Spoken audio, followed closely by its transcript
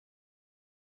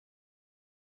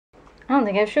I don't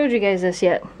think I've showed you guys this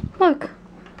yet. Look.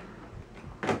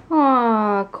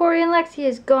 Aw, Corey and Lexi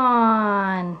is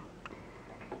gone.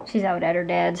 She's out at her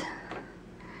dad's.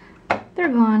 They're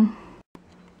gone.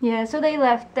 Yeah, so they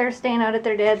left. They're staying out at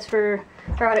their dad's or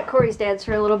out at Corey's dad's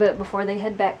for a little bit before they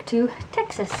head back to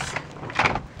Texas.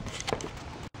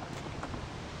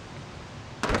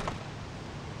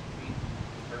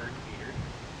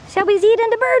 Shelby's eating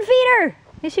the bird feeder!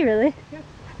 Is she really? Yeah.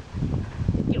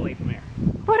 Get away from there.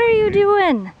 What are you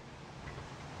doing?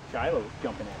 Shiloh's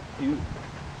jumping at it too.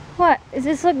 What? Does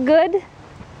this look good?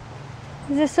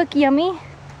 Does this look yummy?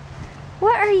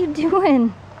 What are you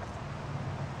doing?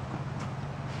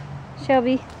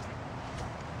 Shelby,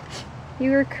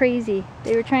 you were crazy.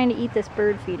 They were trying to eat this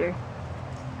bird feeder.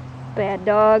 Bad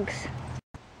dogs.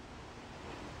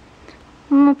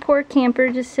 I'm a poor camper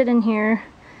just sitting here.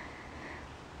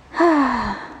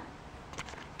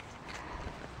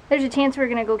 There's a chance we're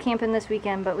gonna go camping this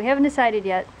weekend, but we haven't decided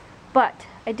yet. But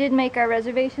I did make our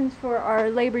reservations for our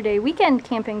Labor Day weekend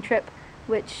camping trip,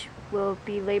 which will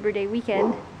be Labor Day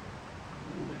weekend.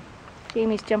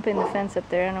 Jamie's jumping the fence up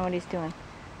there. I don't know what he's doing.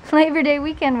 Labor Day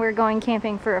weekend we're going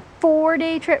camping for a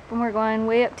 4-day trip, and we're going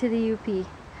way up to the UP.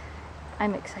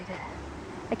 I'm excited.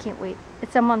 I can't wait.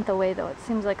 It's a month away though. It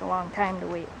seems like a long time to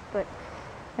wait, but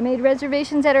I made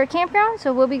reservations at our campground,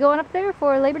 so we'll be going up there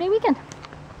for Labor Day weekend.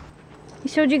 I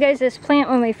showed you guys this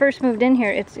plant when we first moved in here.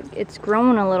 It's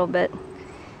grown a little bit.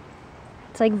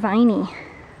 It's like viney.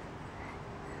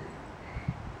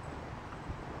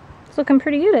 It's looking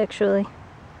pretty good actually.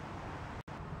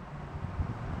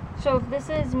 So if this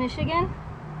is Michigan,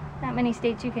 not many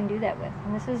states you can do that with.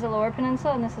 And this is the Lower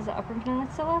Peninsula and this is the Upper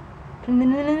Peninsula.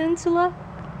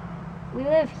 We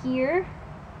live here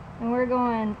and we're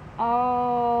going all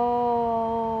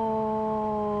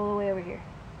the way over here.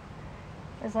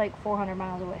 It's like 400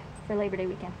 miles away for Labor Day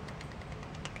weekend.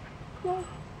 Yeah.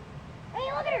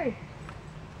 Hey, look at her!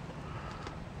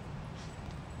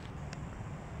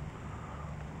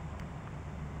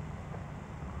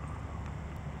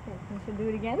 We should do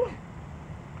it again.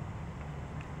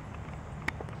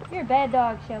 You're a bad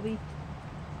dog, Shelby.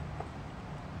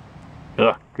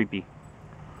 Ugh, creepy.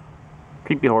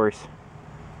 Creepy horse.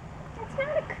 That's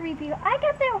not a creepy. I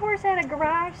got that horse at a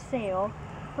garage sale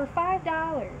for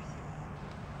 $5.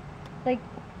 Like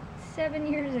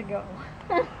 7 years ago.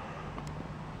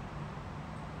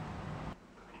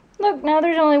 Look, now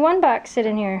there's only one box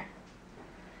sitting here.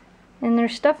 And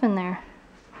there's stuff in there.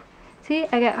 See,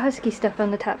 I got husky stuff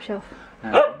on the top shelf.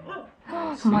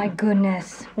 Oh my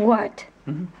goodness. What?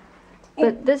 Mm-hmm.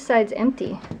 But this side's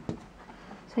empty.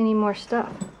 So I need more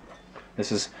stuff.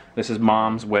 This is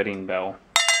Mom's wedding bell.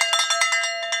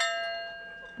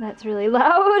 That's really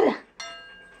loud.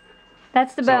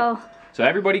 That's the bell. So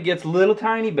everybody gets little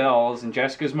tiny bells, and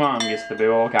Jessica's mom gets the big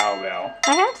old cowbell.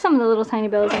 I have some of the little tiny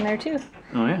bells in there too.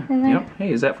 Oh yeah. Yep.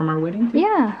 Hey, is that from our wedding?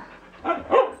 Yeah.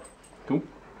 Cool.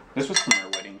 This was from our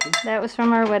wedding too. That was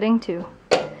from our wedding too.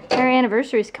 Our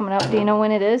anniversary's coming up. Do you know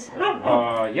when it is?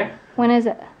 Yeah. When is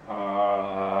it?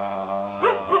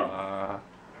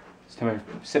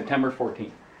 September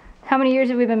 14th. How many years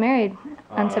have we been married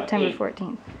on September 8.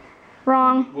 14th?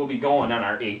 Wrong. We'll be going on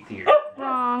our 8th year.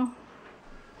 Wrong.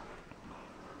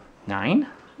 9?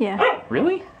 Yeah.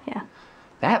 Really? Yeah.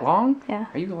 That long? Yeah.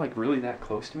 Are you like really that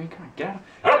close to me? Come on, get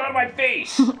out of my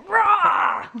face!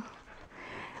 Rah!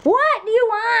 What do you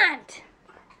want?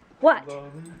 What?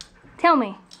 Tell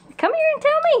me. Come here and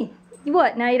tell me.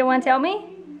 What, now you don't want to tell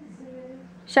me?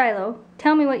 Shiloh,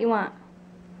 tell me what you want.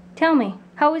 Tell me.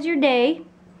 How was your day?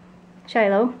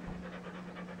 Shiloh.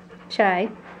 Shy.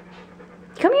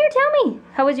 Come here and tell me.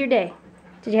 How was your day?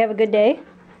 Did you have a good day?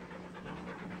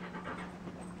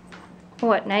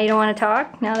 What, now you don't want to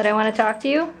talk? Now that I want to talk to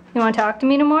you? You want to talk to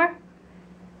me no more?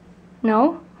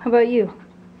 No? How about you?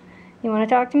 You want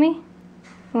to talk to me? You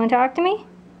want to talk to me?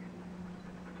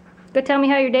 Go tell me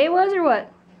how your day was or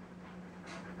what?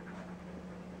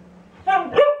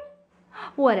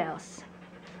 What else?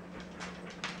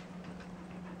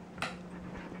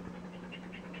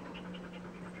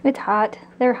 It's hot.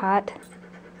 They're hot.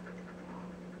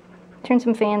 Turn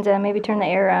some fans on. Maybe turn the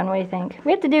air on. What do you think?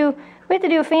 We have to do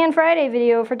a Fan Friday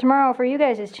video for tomorrow for you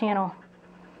guys' channel.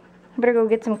 I better go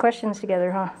get some questions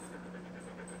together, huh?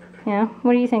 Yeah.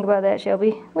 What do you think about that,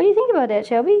 Shelby? What do you think about that,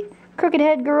 Shelby? Crooked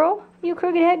head girl? You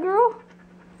crooked head girl?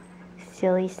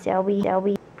 Silly Shelby.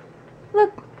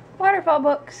 Look, waterfall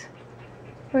books.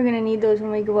 We're gonna need those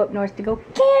when we go up north to go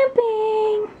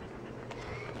camping.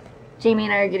 Jamie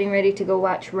and I are getting ready to go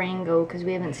watch Rango because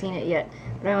we haven't seen it yet.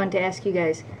 But I wanted to ask you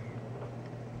guys,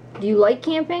 do you like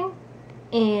camping?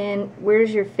 And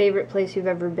where's your favorite place you've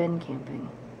ever been camping?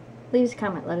 Leave us a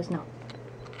comment, let us know.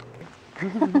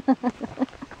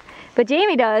 But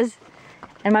Jamie does.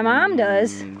 And my mom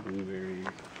does. Blueberry.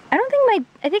 I don't think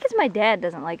I think it's my dad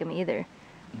doesn't like them either.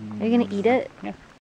 Are you gonna eat it? Yeah.